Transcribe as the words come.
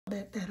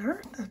bit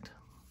better that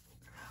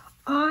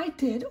I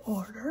did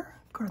order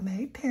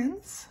Gourmet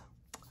Pens,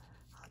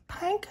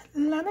 pink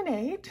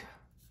lemonade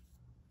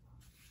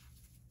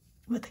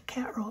with a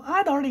cat roll.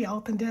 I'd already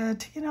opened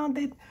it. You know,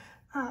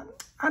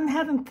 I'm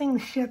having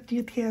things shipped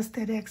UPS,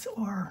 FedEx,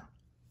 or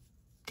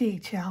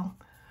DHL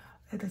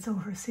if it's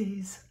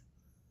overseas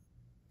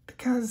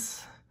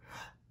because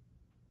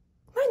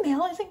my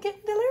mail isn't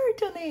getting delivered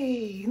to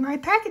me. My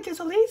packages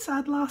at least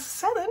I'd lost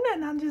 7,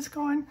 and I'm just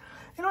going,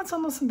 you know, it's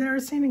almost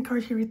embarrassing. And of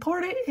course, you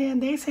report it,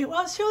 and they say,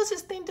 well, it shows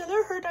this thing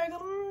delivered. I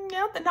go,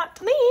 yeah, but not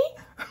to me.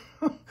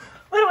 Well,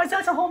 anyways,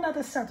 that's a whole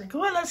nother subject.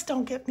 Well, let's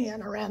don't get me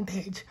on a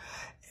rampage.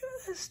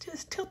 Let's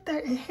just tilt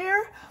that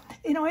here.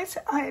 You know,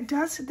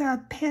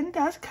 the pen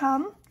does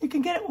come. You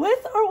can get it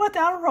with or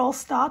without a roll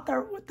stop.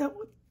 The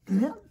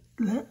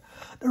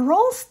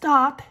roll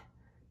stop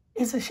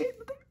is a shape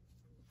of the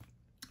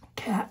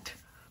cat.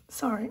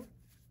 Sorry.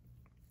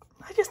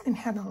 I just been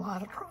having a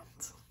lot of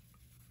problems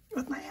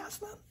with my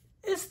asthma.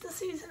 It's the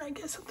season, I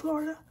guess, in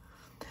Florida.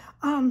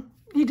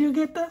 You do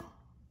get the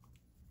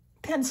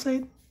pen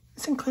sleeve.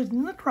 It's included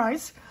in the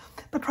price.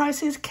 The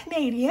price is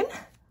Canadian.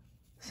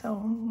 So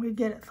we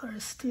get it for a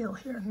steal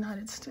here in the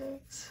United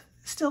States.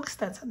 It's still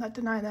expensive, I'm not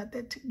denying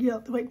that. You'll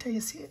have to wait until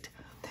you see it.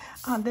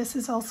 This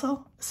is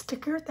also a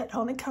sticker that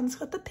only comes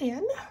with the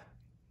pen.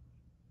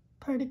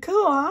 Pretty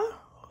cool, huh?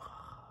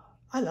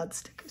 I love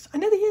stickers. I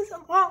never use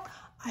them. Well,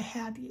 I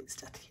have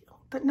used a few,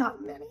 but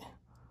not many.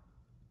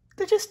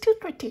 They're just too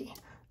pretty.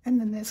 And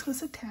then this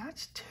was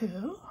attached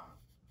to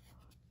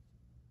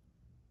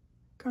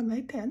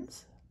Gourmet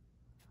Pens.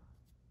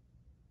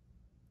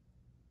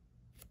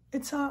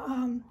 It's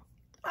a,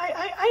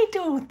 I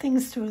do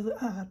things through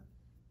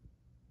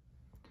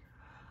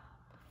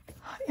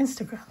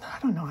Instagram. I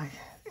don't know.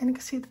 And you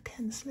can see the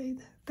pen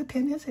sleeve. The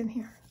pen is in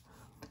here.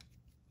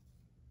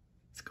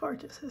 It's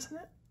gorgeous, isn't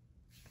it?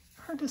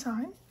 Her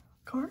design,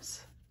 of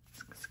course.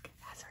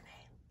 Has her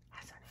name.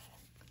 Has her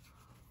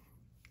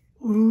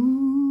name.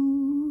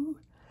 Ooh.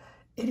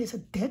 It is a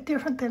bit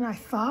different than I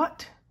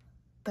thought,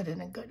 but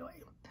in a good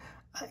way.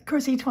 Of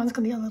course, each one's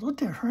going to be a little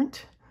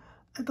different.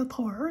 The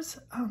pores.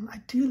 I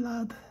do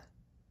love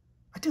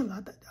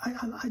that.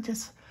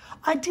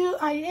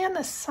 I am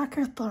a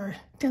sucker for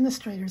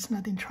demonstrators, and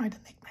I've been trying to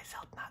make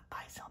myself not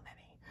buy so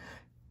many.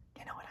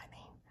 You know what I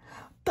mean?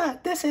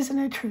 But this isn't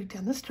a true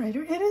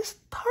demonstrator. It is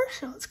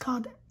partial. It's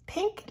called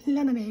Pink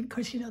Lemonade. Of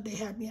course, you know they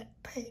had me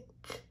at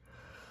Pink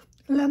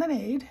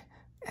Lemonade.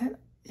 And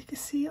you can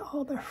see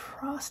all the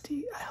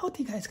frosty. I hope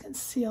you guys can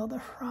see all the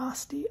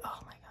frosty. Oh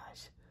my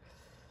gosh.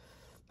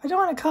 I don't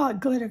want to call it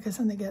glitter because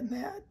then they get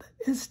mad. But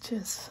it's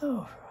just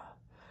so.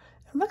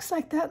 It looks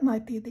like that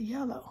might be the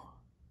yellow.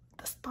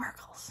 The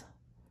sparkles.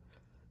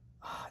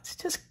 Oh, it's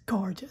just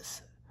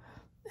gorgeous.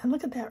 And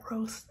look at that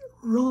roll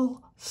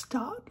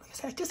stop. Like I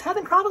said, I just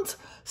having problems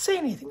saying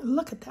anything.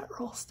 Look at that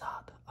roll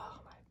stop. Oh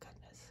my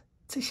goodness.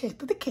 It's the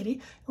shape of the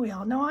kitty. We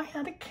all know I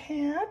had a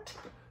cat.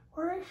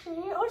 Where is she?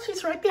 Oh,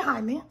 she's right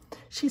behind me.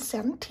 She's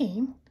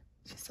 17.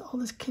 She's the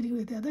oldest kitty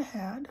we've ever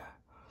had.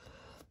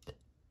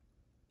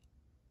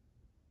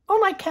 All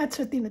my cats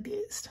are being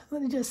abused.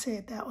 Let me just say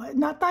it that way.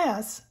 Not by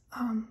us.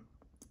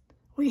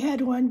 We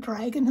had one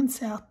dragging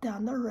himself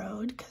down the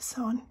road because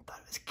someone thought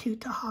it was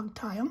cute to hog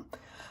tie him.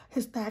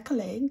 His back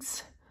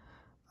legs.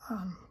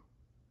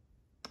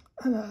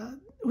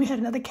 We had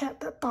another cat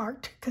that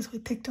barked because we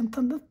picked him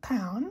from the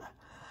pound.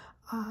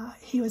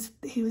 He was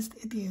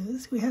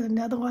abused. We had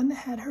another one that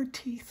had her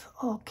teeth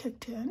all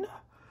kicked in.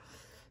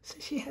 So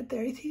she had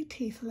very few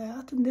teeth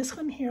left. And this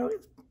one here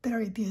was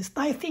very abused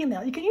by a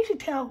female. You can usually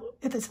tell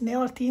if it's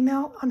male or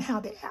female on how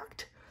they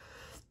act.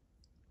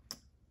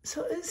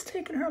 So it's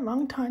taken her a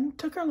long time. It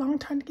took her a long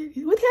time to get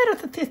used. We've had her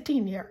for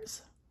 15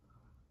 years.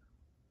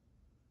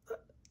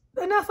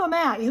 Enough of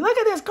that. You look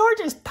at this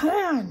gorgeous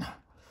pen.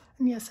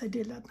 And yes, I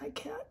do love my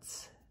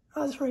cats. I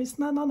was raised,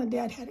 my mom and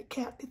dad had a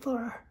cat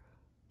before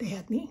they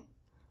had me.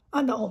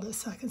 I'm the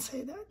oldest, so I can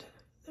say that.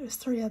 There's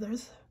 3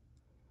 others.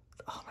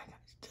 Oh my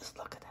gosh, just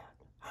look at that.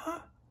 Huh?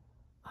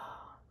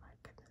 Oh my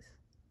goodness.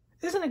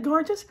 Isn't it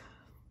gorgeous?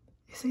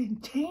 You see,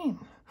 Jane.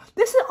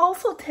 This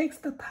also takes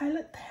the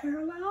Pilot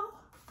Parallel.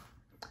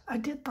 I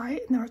did buy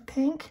it in our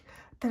pink,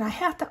 but I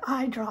have to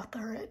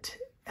eyedropper it.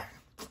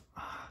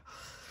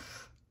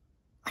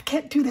 I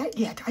can't do that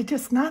yet. I'm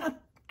just not a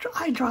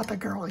eyedropper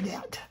girl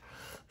yet.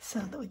 So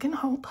that we can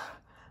hope.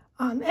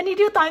 And you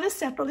do buy this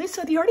separately,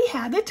 so you already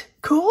have it.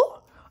 Cool.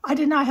 I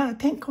did not have a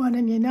pink one,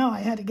 and you know I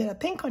had to get a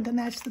pink one to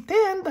match the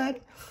pen,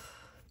 but...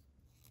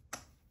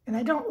 And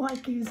I don't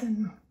like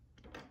using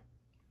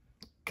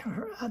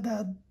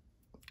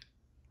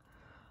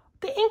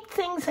the ink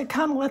things that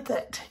come with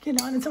it, you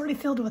know, and it's already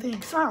filled with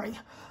ink. Sorry.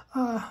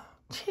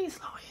 Jeez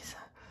Louise.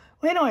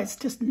 Well, anyways,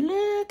 just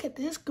look at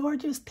this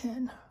gorgeous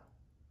pen.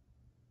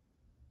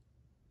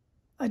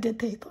 I did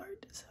pay for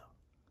it, so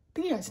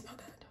you guys know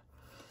that.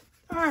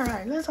 All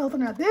right, let's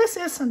open up. This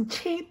is some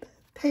cheap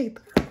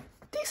paper.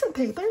 Decent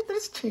paper, but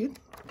it's cheap.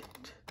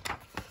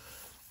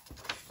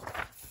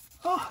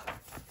 Oh,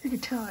 you can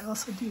tell I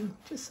also do,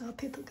 just so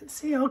people can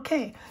see.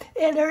 Okay,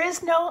 and there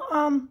is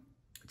no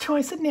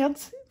choice of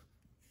nibs.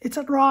 It's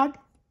a rod.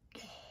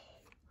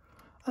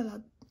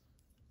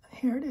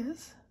 Here it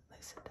is. I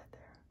set that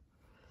there.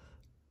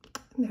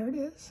 And there it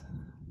is.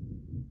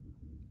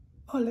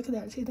 Oh, look at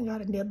that. It's even got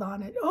a nib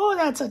on it. Oh,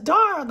 that's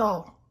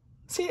adorable.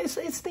 See,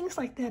 it's things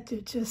like that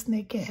that just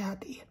make you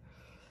happy.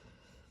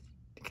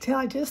 You can tell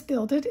I just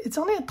filled it. It's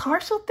only a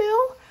partial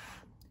fill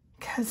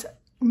because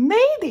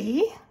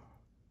maybe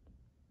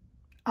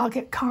I'll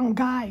get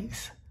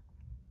congais.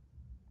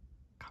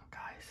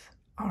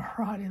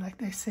 Alrighty, like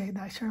they say,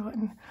 I sure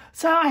wouldn't.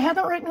 So I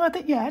haven't written with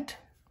it yet.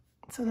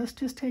 So let's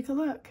just take a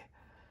look.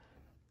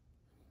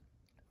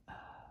 I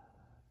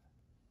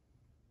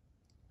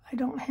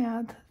don't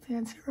have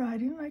fancy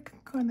writing like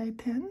Gourmet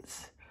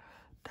Pens,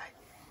 but I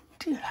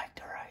do like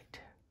to write.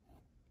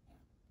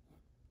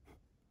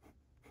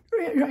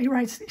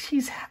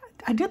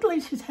 I do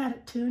believe she's had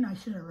it too, and I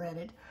should have read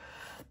it.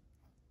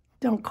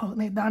 Don't quote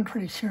me, but I'm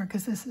pretty sure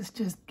because this is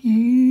just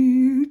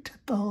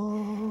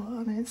beautiful.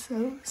 And it's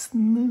so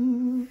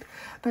smooth,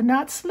 but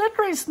not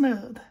slippery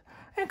smooth.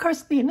 And of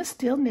course, being a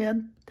steel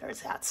nib,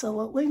 there's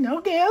absolutely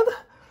no give.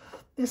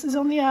 This is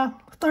only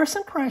first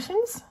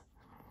impressions.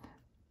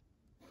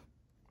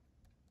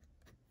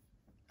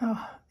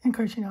 Oh, and of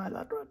course, you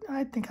know,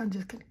 I think I'm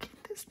just going to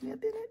keep this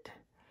nib in it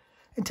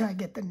until I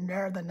get the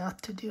nerve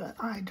enough to do an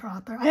eye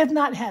dropper. I have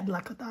not had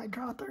luck with eye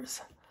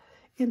droppers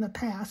in the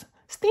past.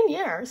 It's been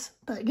years,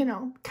 but you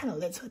know, kind of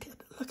lives with you.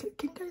 Look at,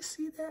 can you guys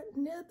see that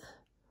nib?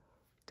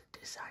 The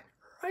design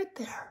right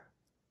there.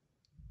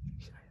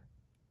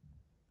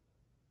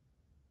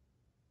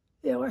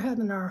 Yeah, we're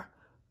having our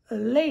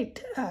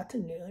late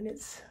afternoon.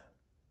 It's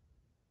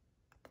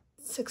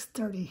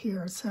 6:30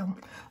 here, so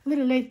a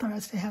little late for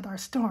us to have our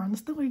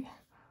storms, do we?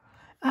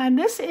 And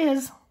this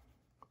is,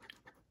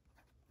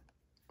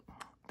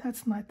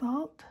 that's my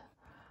thought,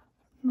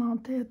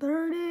 not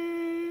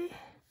 30.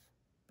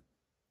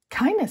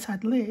 Kindness, I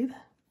believe.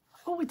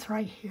 Oh, it's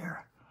right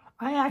here.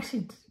 I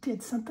actually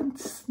did something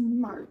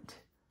smart.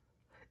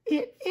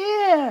 It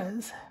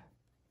is.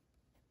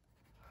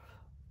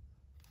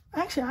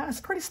 Actually, I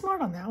was pretty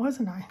smart on that,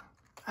 wasn't I?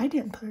 I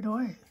didn't put it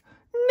away.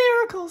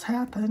 Miracles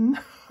happen.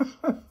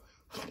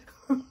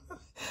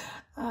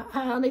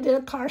 I only did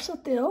a partial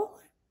fill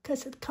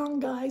because the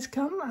congais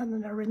come. I'm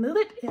going to remove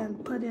it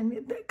and put in.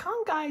 The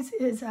congais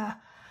is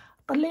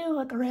blue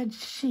with a red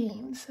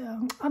sheen, so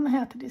I'm going to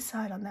have to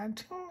decide on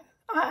that.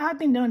 I've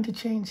been known to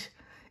change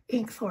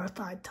ink 4 or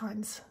 5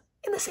 times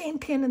in the same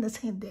pen in the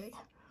same day.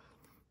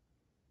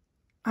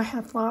 I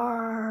have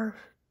far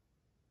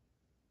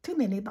too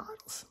many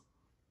bottles.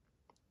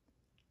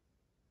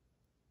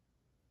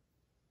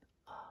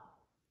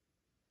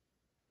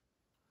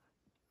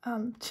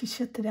 She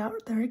shipped it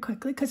out very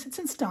quickly because it's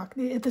in stock.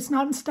 If it's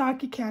not in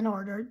stock, you can't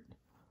order it.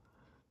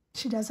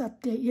 She does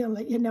update you,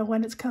 let you know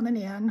when it's coming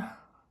in.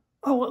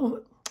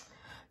 Oh,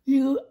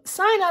 you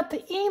sign up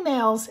the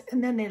emails,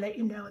 and then they let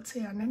you know it's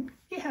in, and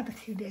you have a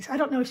few days. I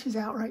don't know if she's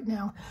out right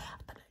now.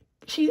 But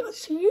she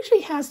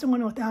usually has the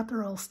one without the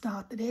roll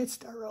stop, but it's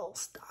the roll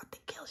stop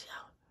that kills you.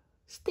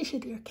 Stitch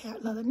it to your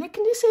cat leather. Nick,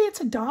 can you say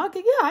it's a dog?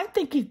 Yeah, I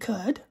think you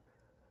could.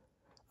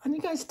 And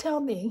you guys tell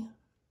me.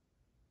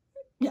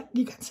 Yeah,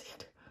 you can say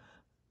it.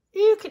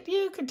 You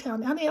could tell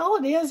me. I mean,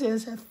 all it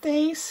is a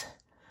face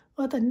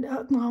with a,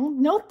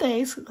 no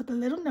face, with a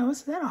little nose.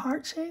 Is that a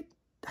heart shape?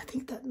 I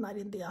think that might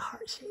even be a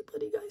heart shape.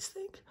 What do you guys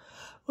think?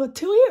 With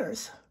 2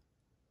 ears.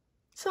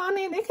 So, I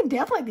mean, it can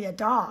definitely be a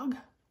dog.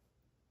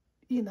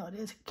 You know, it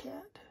is a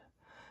cat.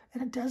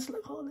 And it does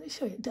look, let me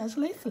show you. It does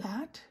lay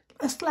flat.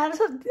 As flat as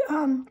a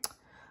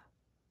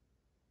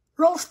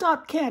roll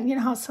stop can. You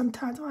know how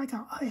sometimes, I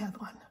have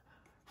one.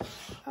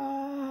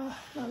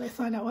 Let me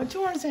find out what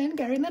yours in.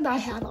 Gary and I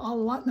have a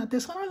lot, not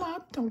this one a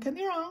lot, don't get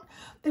me wrong.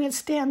 Then it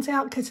stands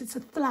out because it's a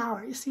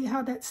flower. You see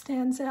how that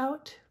stands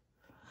out?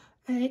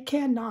 And it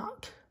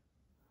cannot.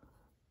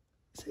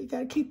 So you got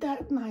to keep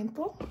that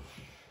mindful.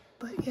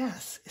 But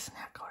yes, isn't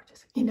that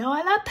gorgeous? You know,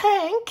 I love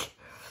pink.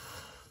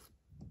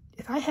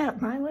 If I had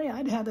it my way,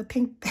 I'd have a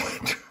pink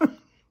bedroom.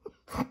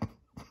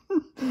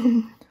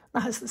 My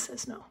husband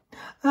says no.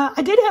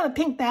 I did have a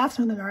pink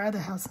bathroom in our other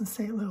house in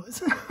St.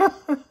 Louis.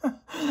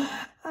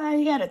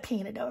 I got to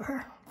paint it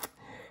over.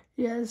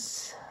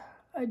 Yes,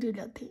 I do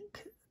love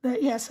pink.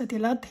 But yes, if you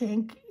love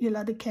pink, you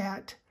love the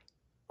cat.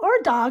 Or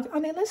a dog. I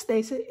mean, let's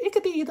face it, it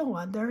could be either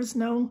one. There's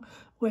no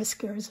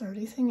whiskers or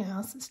anything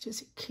else. It's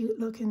just a cute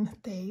looking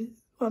face.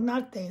 Well,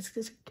 not face,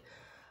 just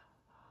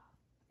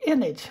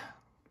image.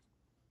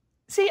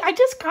 See, I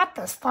just got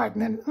this 5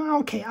 minutes.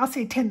 Okay, I'll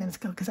say 10 minutes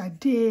ago because I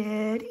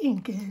did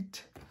ink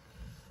it.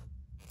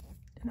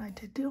 And I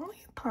did do only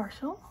a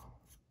partial.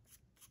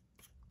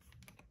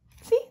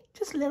 See,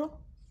 just a little.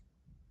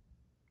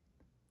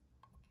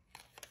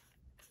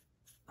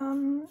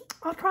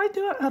 I'll try to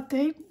do an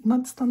update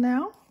months from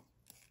now.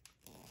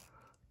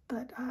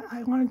 But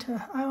I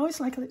always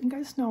like letting you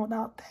guys know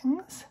about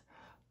things.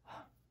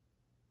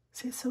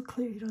 See, it's so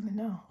clear you don't even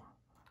know.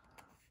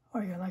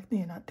 Or you're like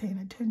me, not paying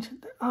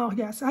attention. Oh,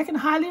 yes, I can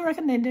highly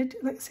recommend it.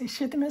 Like I say,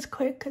 ship them as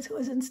quick because it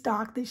was in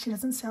stock. She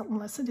doesn't sell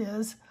unless it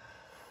is.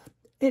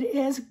 It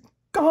is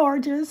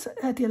gorgeous.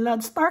 If you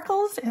love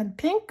sparkles and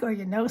pink, or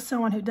you know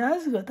someone who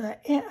does, with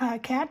a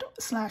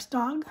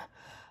cat/dog,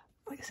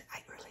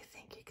 I really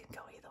think you can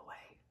go either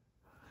way.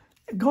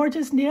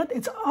 Gorgeous knit.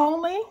 It's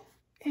only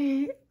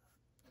a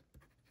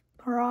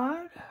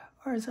rod,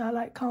 or as I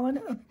like calling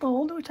it, a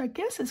fold, which I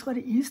guess is what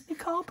it used to be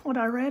called when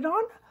I read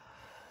on.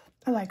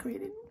 I like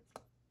reading.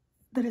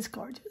 But it's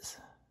gorgeous.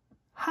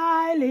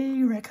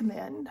 Highly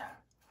recommend.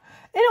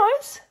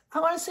 Anyways, I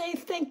want to say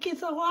thank you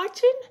for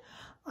watching.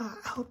 I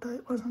hope that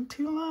it wasn't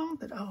too long,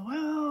 but oh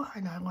well.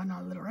 I know I went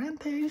on a little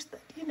rampage, but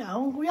you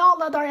know, we all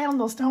love our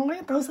animals, don't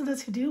we? Those of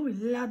us who do, we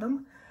love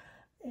them.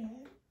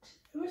 And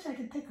I wish I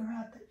could take her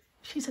out.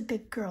 She's a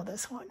big girl,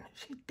 this one.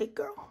 She's a big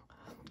girl.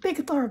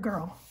 Big thorough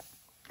girl.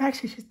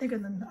 Actually, she's bigger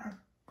than our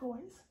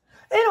boys.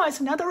 Anyways,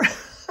 another...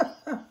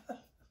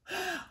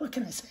 What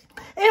can I say?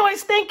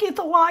 Anyways, thank you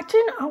for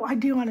watching. Oh, I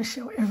do want to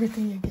show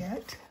everything you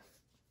get.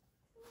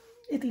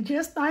 If you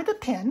just buy the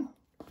pen,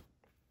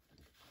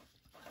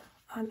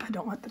 I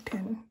don't want the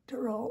pen to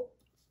roll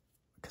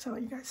because I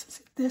want you guys to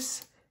see.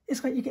 This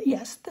is what you get.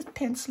 Yes, the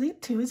pen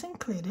sleeve too is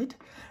included.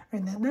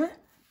 And then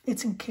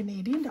it's in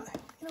Canadian dollars.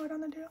 You know what I'm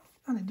going to do?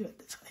 I'm going to do it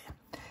this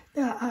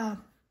way.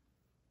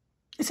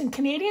 It's in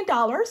Canadian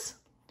dollars.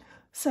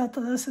 So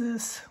this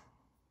is...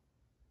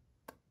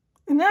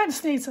 In the United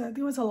States,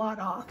 there was a lot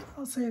off.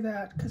 I'll say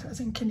that because I was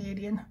in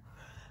Canadian.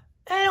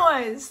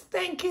 Anyways,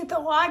 thank you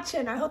for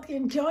watching. I hope you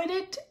enjoyed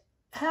it.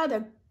 Had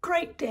a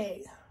great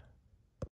day.